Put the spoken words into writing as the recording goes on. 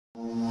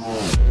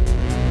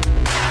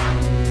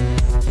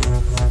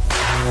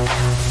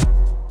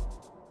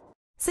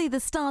See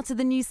the start of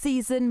the new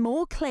season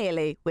more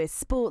clearly with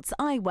sports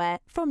eyewear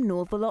from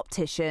Northwell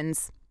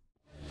Opticians.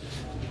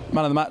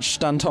 Man of the match,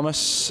 Dan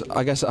Thomas.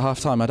 I guess at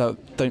half-time I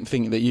don't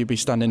think that you'd be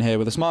standing here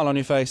with a smile on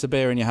your face, a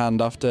beer in your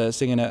hand after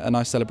singing a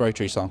nice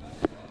celebratory song.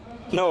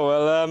 No,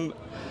 well,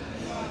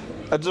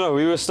 I don't know.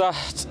 We were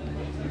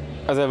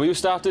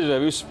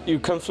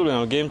comfortable in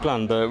our game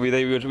plan, but we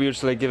were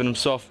just like giving them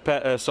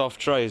soft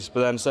tries.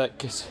 But then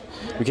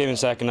we came in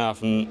second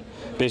half and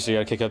basically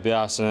got a kick up the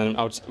arse, and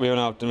then we went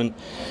out. I mean,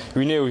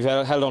 we knew if we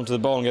held on to the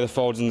ball and get the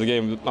forwards in the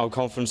game, our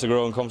confidence to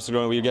grow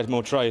and we'd get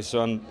more tries.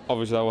 So, and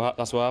obviously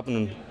that's what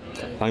happened,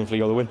 and thankfully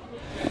got the win.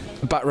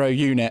 Back row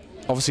unit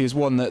obviously is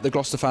one that the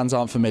Gloucester fans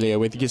aren't familiar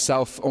with.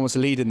 Yourself almost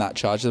leading that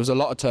charge. There was a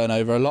lot of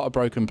turnover, a lot of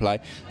broken play,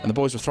 and the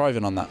boys were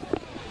thriving on that.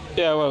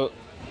 Yeah, well,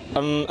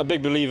 I'm a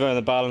big believer in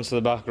the balance of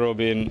the back row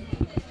being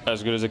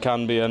as good as it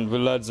can be, and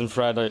with Luds and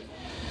Fred,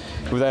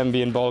 with them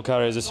being ball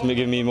carriers, it's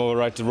giving me more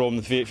right to roam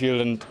the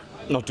field and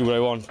not do what I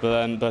want,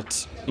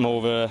 but more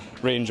of a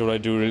range of what I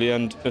do really.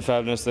 And in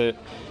fairness, they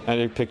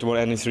picked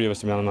any three of us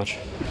to be on the match.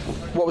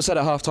 What was said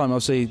at half-time,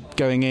 obviously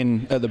going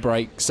in at the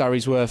break,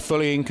 Sarries were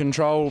fully in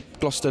control.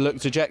 Gloucester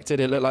looked dejected.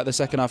 It looked like the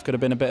second half could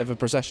have been a bit of a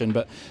procession,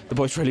 but the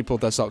boys really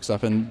pulled their socks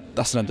up, and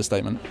that's an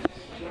understatement.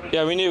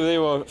 Yeah, we knew they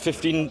were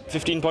 15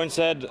 points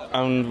ahead,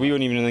 and we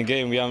weren't even in the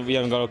game. We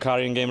haven't got a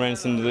carrying game or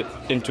anything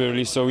into it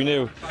really, so we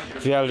knew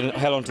if we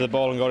held onto the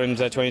ball and got into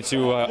their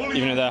 22,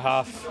 even in their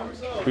half,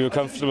 we were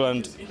comfortable,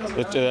 and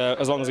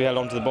as long as we held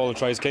onto the ball, the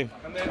tries came.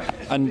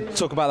 And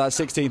talk about that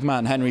 16th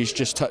man, Henry's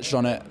just touched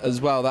on it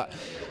as well, that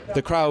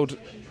the crowd,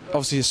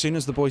 obviously as soon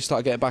as the boys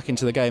started getting back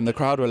into the game, the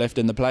crowd were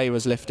lifting, the play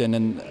was lifting,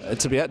 and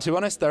to be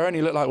honest, there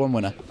only looked like one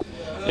winner.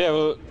 Yeah,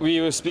 well, we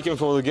were speaking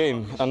before the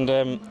game,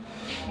 and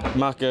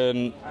Mark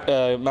and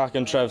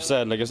Trev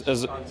said, like, as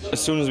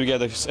soon as we get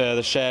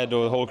the shed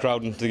or the whole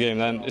crowd into the game,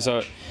 then it's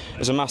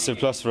a massive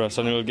plus for us,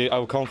 and it'll get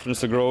our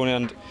confidence to grow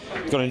and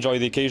going to enjoy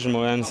the occasion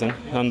more than anything.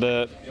 And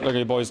look,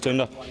 the boys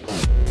turned up.